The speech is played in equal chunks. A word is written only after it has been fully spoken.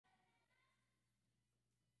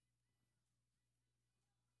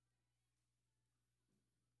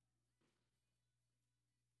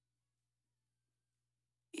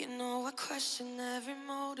You know I question every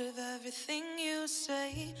motive, everything you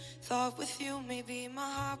say. Thought with you maybe my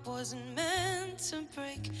heart wasn't meant to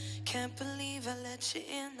break. Can't believe I let you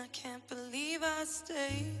in, I can't believe I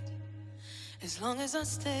stayed. As long as I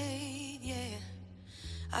stayed, yeah.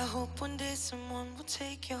 I hope one day someone will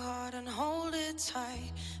take your heart and hold it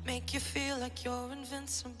tight. Make you feel like you're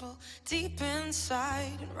invincible deep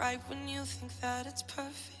inside. And right when you think that it's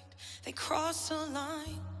perfect, they cross a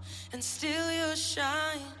line and steal your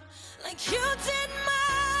shine like you did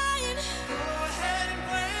mine. Go ahead and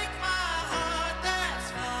break my heart,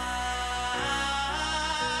 that's fine.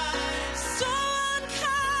 So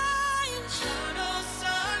unkind. No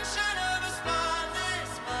sunshine of a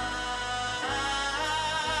spotless mind.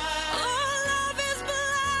 All love is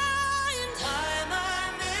blind. Why am I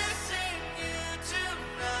missing you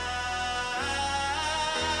tonight?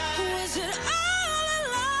 Was it all a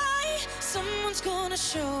lie? Someone's gonna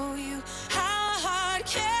show you how a heart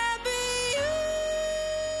can be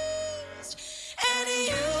used. And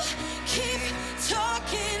you keep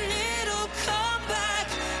talking, it'll come back.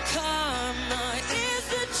 Karma is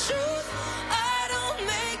the truth. I don't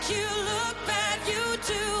make you look bad, you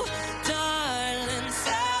do. Darling,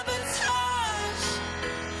 sabotage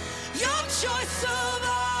your choice of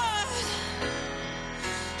art.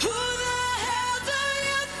 Who the hell do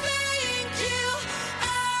you think you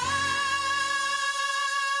are?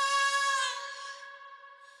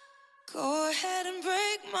 Go ahead and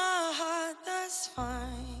break my heart, that's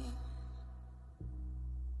fine.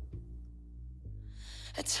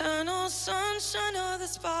 Eternal sunshine of the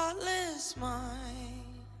spotless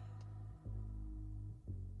mind.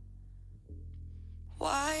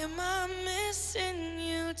 Why am I missing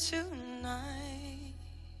you tonight?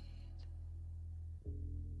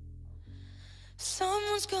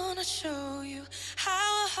 Someone's gonna show you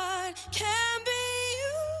how a heart can be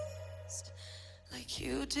used like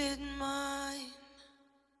you did mine.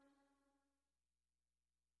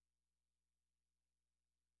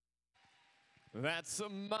 That's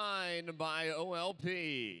Mine by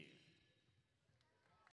OLP.